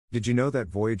Did you know that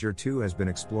Voyager 2 has been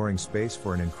exploring space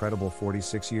for an incredible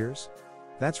 46 years?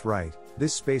 That's right,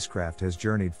 this spacecraft has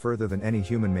journeyed further than any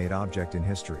human-made object in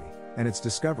history, and its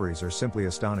discoveries are simply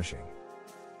astonishing.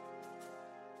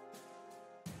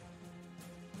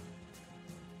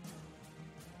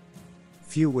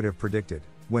 Few would have predicted,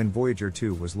 when Voyager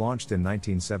 2 was launched in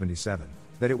 1977,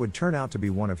 that it would turn out to be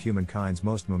one of humankind's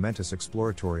most momentous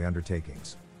exploratory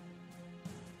undertakings.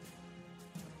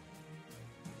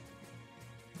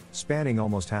 Spanning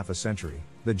almost half a century,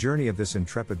 the journey of this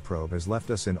intrepid probe has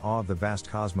left us in awe of the vast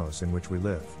cosmos in which we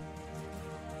live.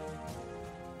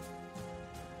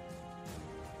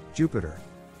 Jupiter.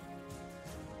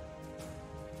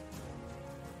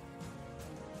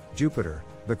 Jupiter,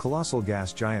 the colossal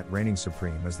gas giant reigning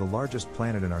supreme as the largest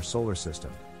planet in our solar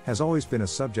system, has always been a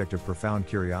subject of profound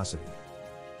curiosity.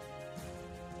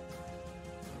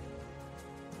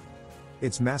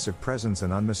 Its massive presence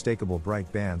and unmistakable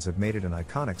bright bands have made it an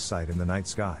iconic sight in the night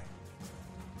sky.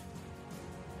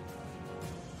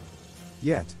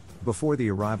 Yet, before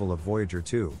the arrival of Voyager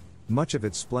 2, much of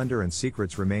its splendor and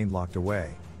secrets remained locked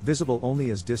away, visible only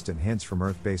as distant hints from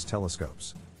Earth-based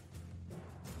telescopes.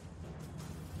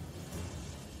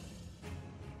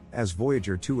 As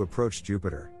Voyager 2 approached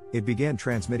Jupiter, it began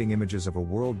transmitting images of a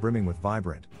world brimming with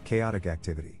vibrant, chaotic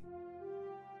activity.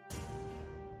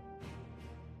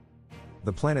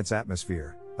 The planet's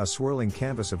atmosphere, a swirling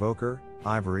canvas of ochre,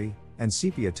 ivory, and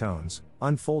sepia tones,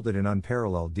 unfolded in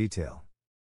unparalleled detail.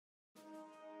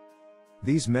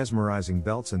 These mesmerizing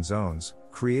belts and zones,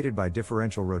 created by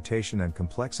differential rotation and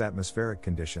complex atmospheric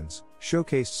conditions,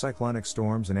 showcased cyclonic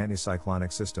storms and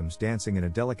anticyclonic systems dancing in a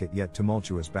delicate yet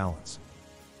tumultuous balance.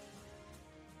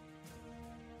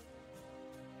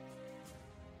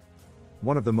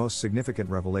 One of the most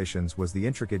significant revelations was the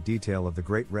intricate detail of the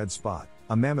Great Red Spot,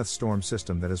 a mammoth storm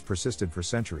system that has persisted for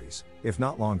centuries, if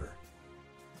not longer.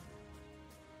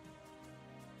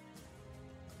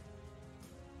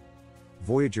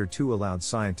 Voyager 2 allowed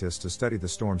scientists to study the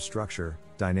storm's structure,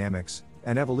 dynamics,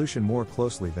 and evolution more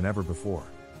closely than ever before.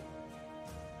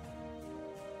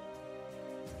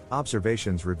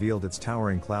 Observations revealed its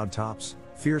towering cloud tops,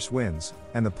 fierce winds,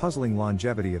 and the puzzling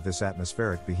longevity of this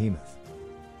atmospheric behemoth.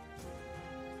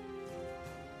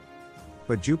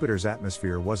 But Jupiter's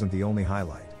atmosphere wasn't the only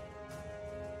highlight.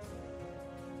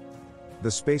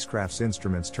 The spacecraft's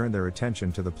instruments turned their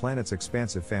attention to the planet's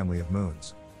expansive family of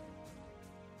moons.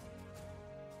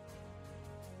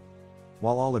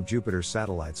 While all of Jupiter's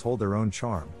satellites hold their own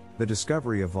charm, the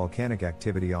discovery of volcanic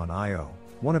activity on Io,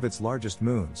 one of its largest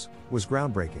moons, was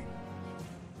groundbreaking.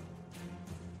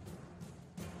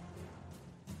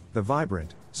 The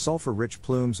vibrant, sulfur-rich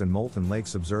plumes and molten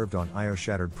lakes observed on Io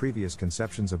shattered previous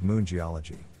conceptions of moon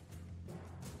geology.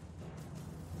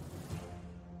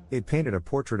 It painted a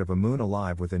portrait of a moon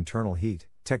alive with internal heat,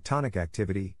 tectonic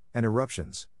activity, and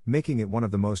eruptions, making it one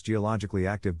of the most geologically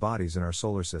active bodies in our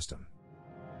solar system.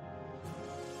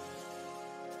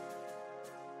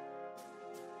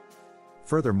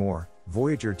 Furthermore,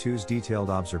 Voyager 2's detailed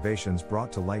observations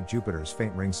brought to light Jupiter's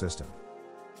faint ring system.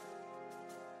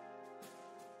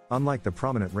 Unlike the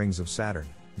prominent rings of Saturn,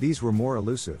 these were more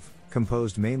elusive,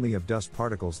 composed mainly of dust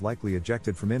particles likely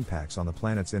ejected from impacts on the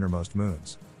planet's innermost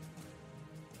moons.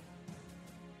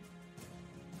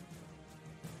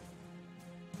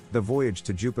 The voyage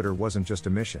to Jupiter wasn't just a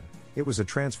mission, it was a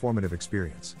transformative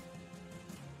experience.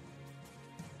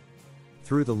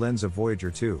 Through the lens of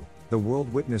Voyager 2, the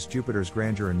world witnessed Jupiter's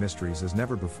grandeur and mysteries as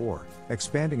never before,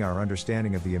 expanding our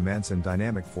understanding of the immense and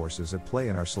dynamic forces at play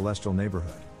in our celestial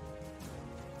neighborhood.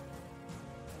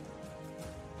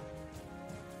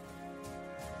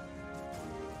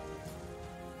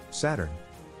 Saturn.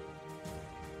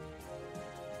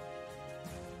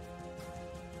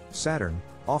 Saturn,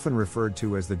 often referred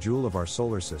to as the jewel of our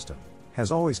solar system,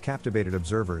 has always captivated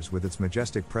observers with its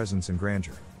majestic presence and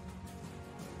grandeur.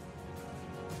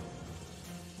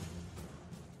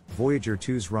 Voyager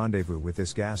 2's rendezvous with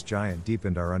this gas giant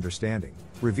deepened our understanding,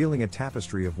 revealing a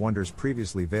tapestry of wonders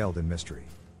previously veiled in mystery.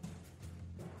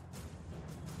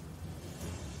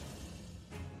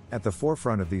 At the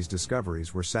forefront of these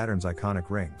discoveries were Saturn's iconic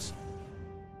rings.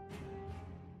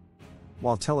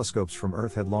 While telescopes from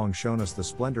Earth had long shown us the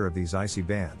splendor of these icy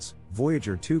bands,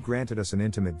 Voyager 2 granted us an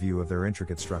intimate view of their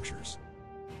intricate structures.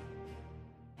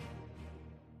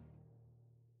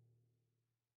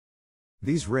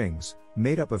 These rings,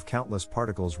 made up of countless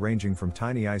particles ranging from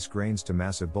tiny ice grains to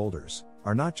massive boulders,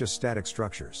 are not just static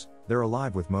structures, they're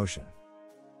alive with motion.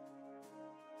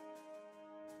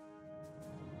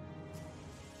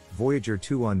 Voyager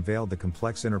 2 unveiled the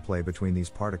complex interplay between these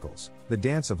particles, the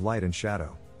dance of light and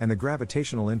shadow, and the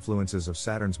gravitational influences of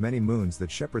Saturn's many moons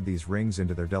that shepherd these rings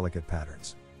into their delicate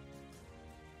patterns.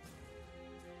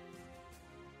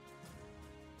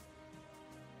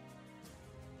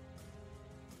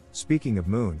 Speaking of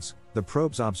moons, the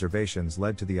probe's observations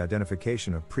led to the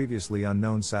identification of previously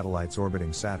unknown satellites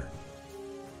orbiting Saturn.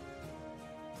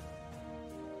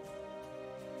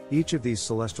 Each of these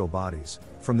celestial bodies,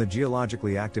 from the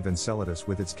geologically active Enceladus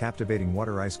with its captivating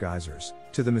water ice geysers,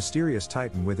 to the mysterious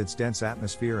Titan with its dense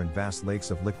atmosphere and vast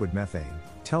lakes of liquid methane,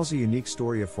 tells a unique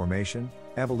story of formation,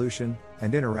 evolution,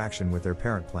 and interaction with their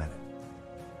parent planet.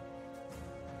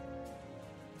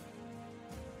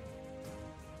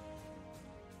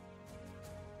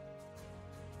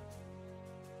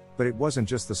 But it wasn't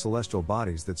just the celestial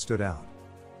bodies that stood out.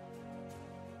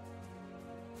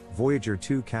 Voyager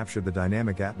 2 captured the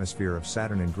dynamic atmosphere of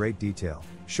Saturn in great detail,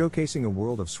 showcasing a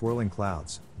world of swirling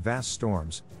clouds, vast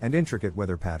storms, and intricate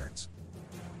weather patterns.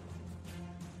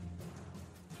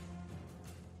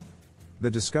 The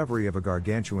discovery of a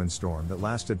gargantuan storm that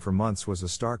lasted for months was a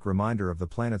stark reminder of the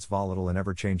planet's volatile and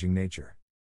ever-changing nature.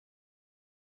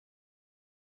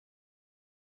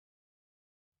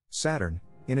 Saturn,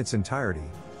 in its entirety,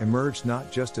 emerged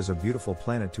not just as a beautiful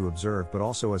planet to observe but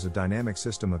also as a dynamic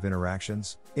system of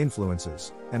interactions,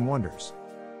 influences, and wonders.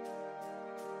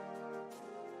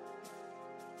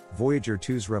 Voyager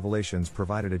 2's revelations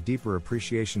provided a deeper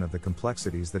appreciation of the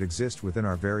complexities that exist within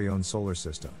our very own solar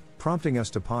system, prompting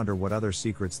us to ponder what other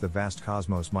secrets the vast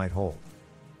cosmos might hold.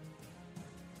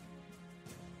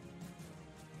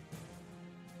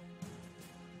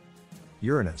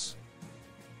 Uranus.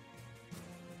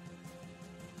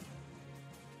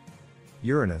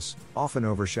 Uranus, often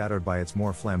overshadowed by its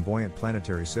more flamboyant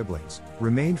planetary siblings,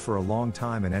 remained for a long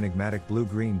time an enigmatic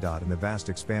blue-green dot in the vast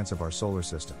expanse of our solar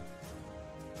system.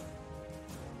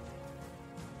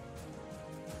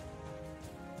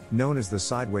 Known as the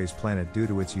sideways planet due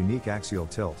to its unique axial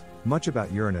tilt, much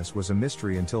about Uranus was a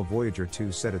mystery until Voyager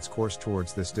 2 set its course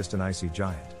towards this distant icy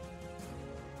giant.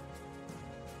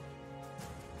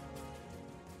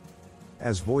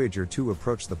 As Voyager 2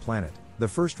 approached the planet, the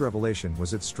first revelation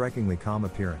was its strikingly calm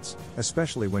appearance,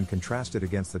 especially when contrasted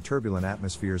against the turbulent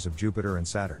atmospheres of Jupiter and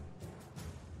Saturn.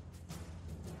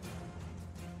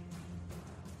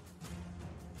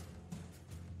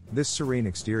 This serene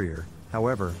exterior,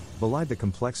 however, belied the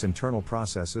complex internal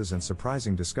processes and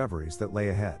surprising discoveries that lay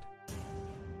ahead.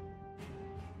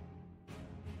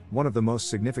 One of the most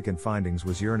significant findings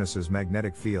was Uranus's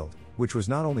magnetic field, which was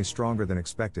not only stronger than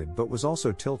expected but was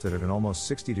also tilted at an almost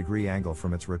 60-degree angle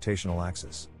from its rotational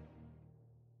axis.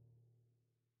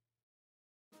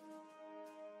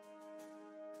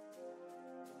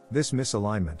 This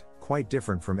misalignment, quite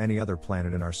different from any other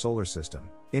planet in our solar system,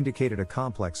 indicated a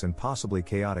complex and possibly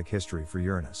chaotic history for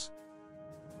Uranus.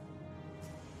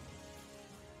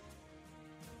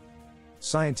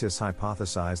 Scientists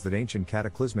hypothesized that ancient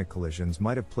cataclysmic collisions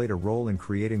might have played a role in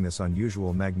creating this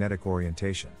unusual magnetic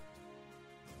orientation.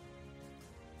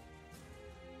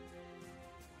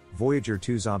 Voyager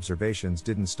 2's observations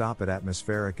didn't stop at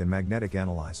atmospheric and magnetic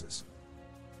analyses.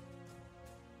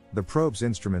 The probe's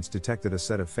instruments detected a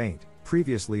set of faint,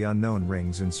 previously unknown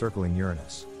rings encircling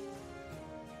Uranus.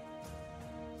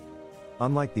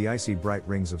 Unlike the icy bright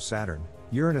rings of Saturn,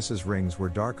 Uranus's rings were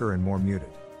darker and more muted.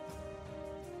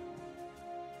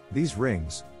 These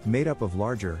rings, made up of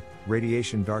larger,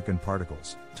 radiation-darkened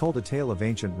particles, told a tale of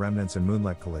ancient remnants and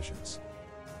moonlet collisions.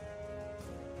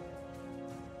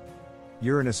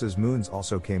 Uranus's moons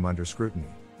also came under scrutiny.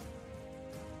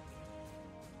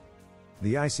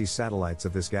 The icy satellites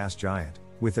of this gas giant,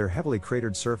 with their heavily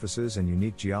cratered surfaces and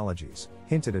unique geologies,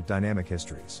 hinted at dynamic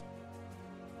histories.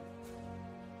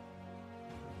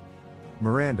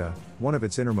 Miranda, one of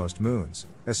its innermost moons,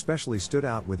 especially stood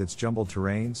out with its jumbled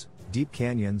terrains, deep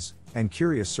canyons, and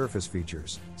curious surface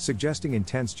features, suggesting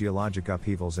intense geologic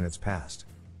upheavals in its past.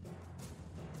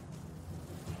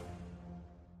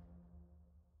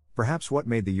 Perhaps what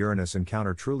made the Uranus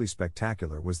encounter truly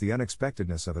spectacular was the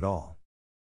unexpectedness of it all.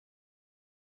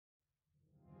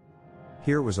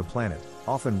 Here was a planet,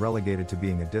 often relegated to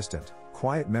being a distant,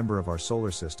 quiet member of our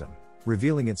solar system,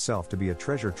 revealing itself to be a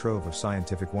treasure trove of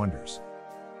scientific wonders.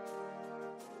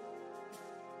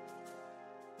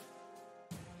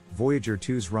 Voyager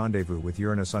 2's rendezvous with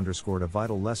Uranus underscored a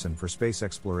vital lesson for space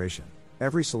exploration.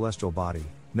 Every celestial body,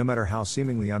 no matter how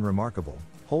seemingly unremarkable,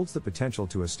 holds the potential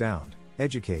to astound,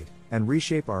 educate, and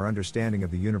reshape our understanding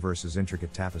of the universe's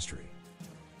intricate tapestry.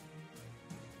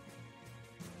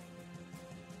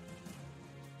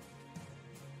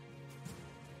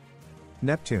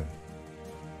 Neptune.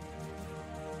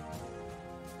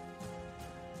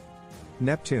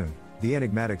 Neptune, the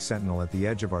enigmatic sentinel at the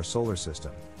edge of our solar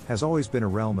system, has always been a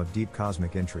realm of deep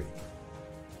cosmic intrigue.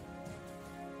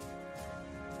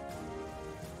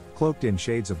 Cloaked in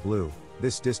shades of blue,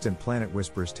 this distant planet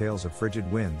whispers tales of frigid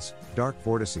winds, dark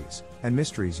vortices, and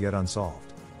mysteries yet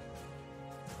unsolved.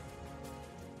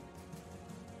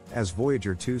 As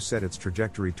Voyager 2 set its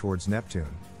trajectory towards Neptune,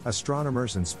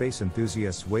 astronomers and space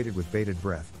enthusiasts waited with bated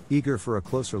breath, eager for a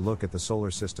closer look at the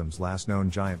solar system's last known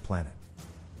giant planet.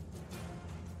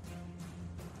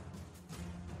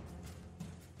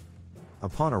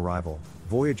 Upon arrival,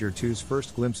 Voyager 2's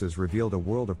first glimpses revealed a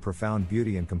world of profound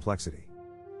beauty and complexity.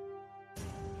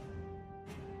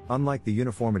 Unlike the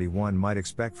uniformity one might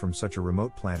expect from such a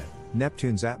remote planet,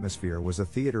 Neptune's atmosphere was a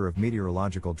theater of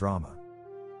meteorological drama.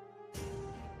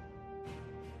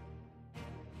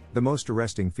 The most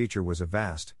arresting feature was a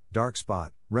vast, dark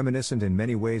spot, reminiscent in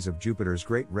many ways of Jupiter's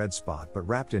Great Red Spot but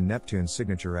wrapped in Neptune's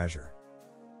signature azure.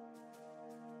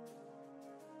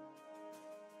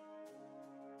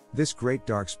 This great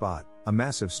dark spot, a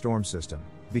massive storm system,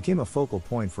 became a focal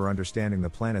point for understanding the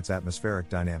planet's atmospheric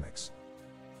dynamics.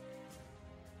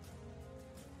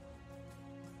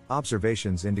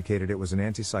 Observations indicated it was an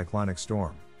anticyclonic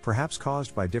storm, perhaps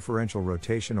caused by differential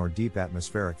rotation or deep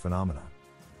atmospheric phenomena.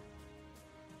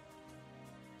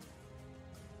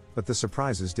 But the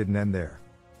surprises didn't end there.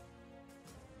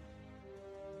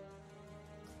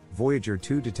 Voyager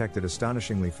 2 detected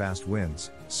astonishingly fast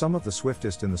winds, some of the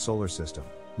swiftest in the solar system,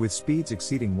 with speeds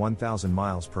exceeding 1,000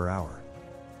 miles per hour.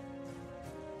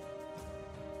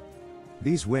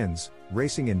 These winds,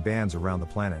 racing in bands around the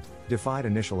planet, defied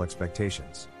initial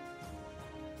expectations.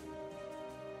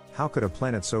 How could a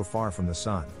planet so far from the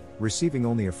Sun, receiving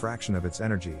only a fraction of its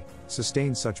energy,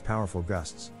 sustain such powerful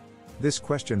gusts? This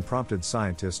question prompted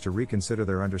scientists to reconsider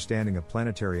their understanding of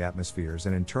planetary atmospheres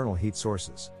and internal heat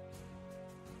sources.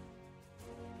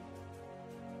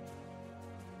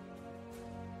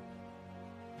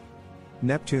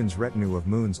 Neptune's retinue of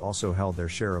moons also held their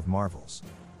share of marvels.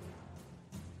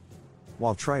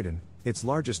 While Triton, its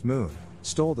largest moon,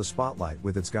 stole the spotlight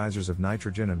with its geysers of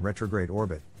nitrogen and retrograde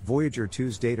orbit, Voyager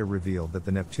 2's data revealed that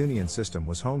the Neptunian system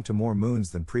was home to more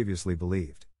moons than previously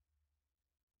believed.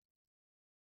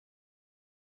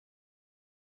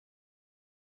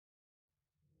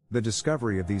 The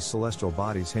discovery of these celestial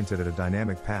bodies hinted at a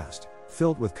dynamic past,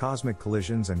 filled with cosmic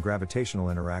collisions and gravitational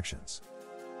interactions.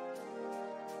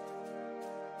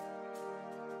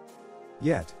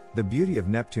 Yet, the beauty of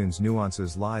Neptune's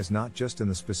nuances lies not just in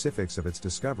the specifics of its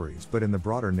discoveries but in the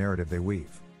broader narrative they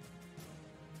weave.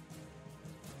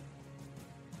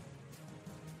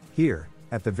 Here,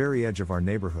 at the very edge of our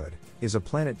neighborhood, is a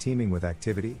planet teeming with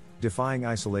activity, defying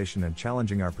isolation and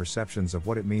challenging our perceptions of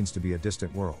what it means to be a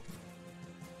distant world.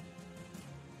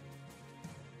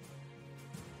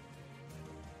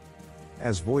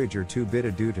 As Voyager 2 bid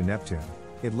adieu to Neptune,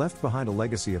 it left behind a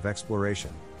legacy of exploration,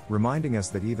 reminding us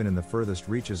that even in the furthest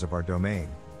reaches of our domain,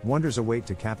 wonders await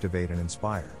to captivate and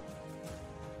inspire.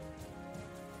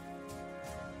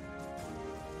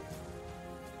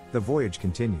 The voyage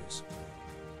continues.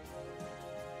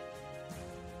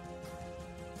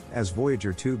 As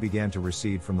Voyager 2 began to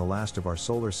recede from the last of our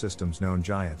solar system's known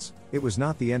giants, it was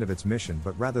not the end of its mission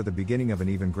but rather the beginning of an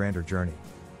even grander journey.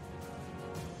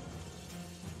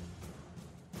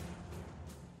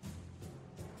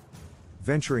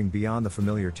 Venturing beyond the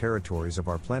familiar territories of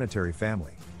our planetary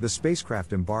family, the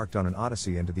spacecraft embarked on an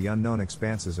odyssey into the unknown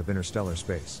expanses of interstellar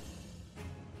space.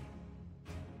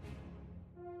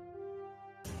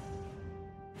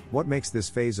 What makes this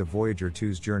phase of Voyager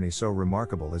 2's journey so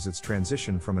remarkable is its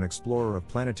transition from an explorer of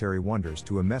planetary wonders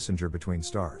to a messenger between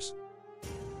stars.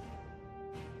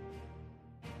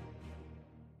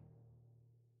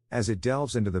 As it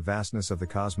delves into the vastness of the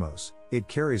cosmos, it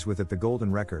carries with it the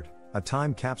golden record, a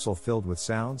time capsule filled with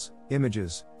sounds,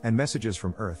 images, and messages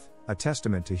from Earth, a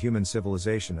testament to human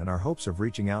civilization and our hopes of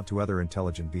reaching out to other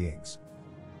intelligent beings.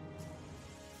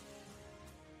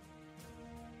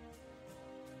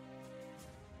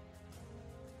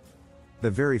 The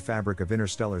very fabric of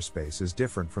interstellar space is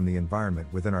different from the environment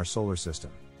within our solar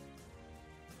system.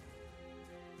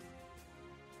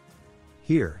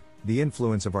 Here, the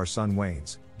influence of our sun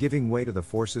wanes, giving way to the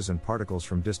forces and particles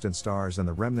from distant stars and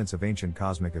the remnants of ancient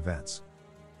cosmic events.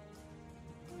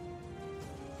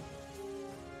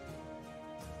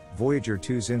 Voyager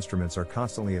 2's instruments are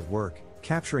constantly at work,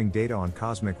 capturing data on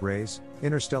cosmic rays,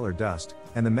 interstellar dust,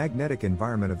 and the magnetic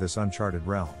environment of this uncharted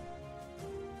realm.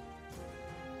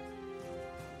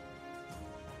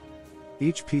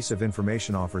 Each piece of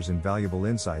information offers invaluable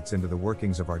insights into the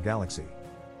workings of our galaxy.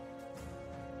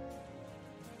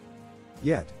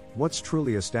 Yet, what's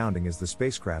truly astounding is the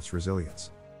spacecraft's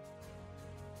resilience.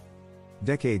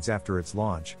 Decades after its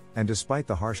launch, and despite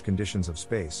the harsh conditions of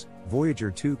space,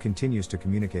 Voyager 2 continues to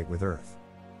communicate with Earth.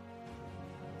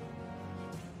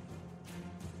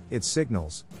 Its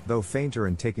signals, though fainter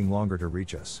and taking longer to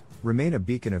reach us, remain a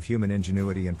beacon of human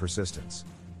ingenuity and persistence.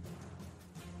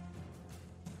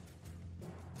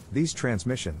 These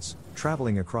transmissions,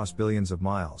 traveling across billions of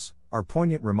miles, are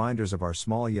poignant reminders of our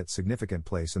small yet significant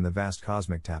place in the vast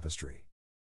cosmic tapestry.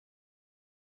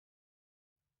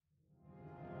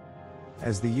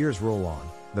 As the years roll on,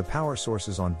 the power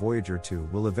sources on Voyager 2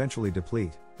 will eventually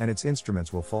deplete, and its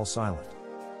instruments will fall silent.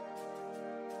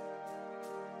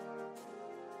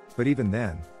 But even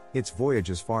then, its voyage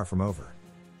is far from over.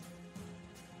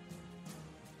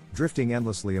 Drifting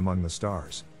endlessly among the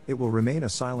stars, it will remain a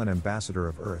silent ambassador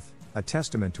of Earth, a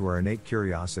testament to our innate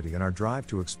curiosity and our drive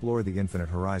to explore the infinite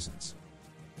horizons.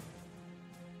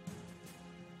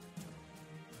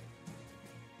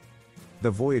 The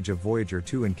voyage of Voyager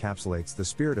 2 encapsulates the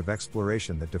spirit of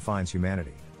exploration that defines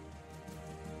humanity.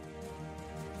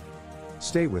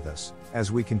 Stay with us,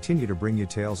 as we continue to bring you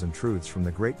tales and truths from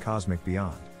the great cosmic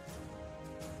beyond.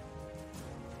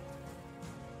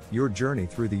 Your journey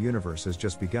through the universe has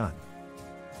just begun.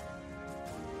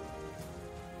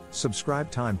 Subscribe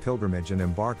Time Pilgrimage and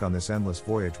embark on this endless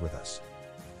voyage with us.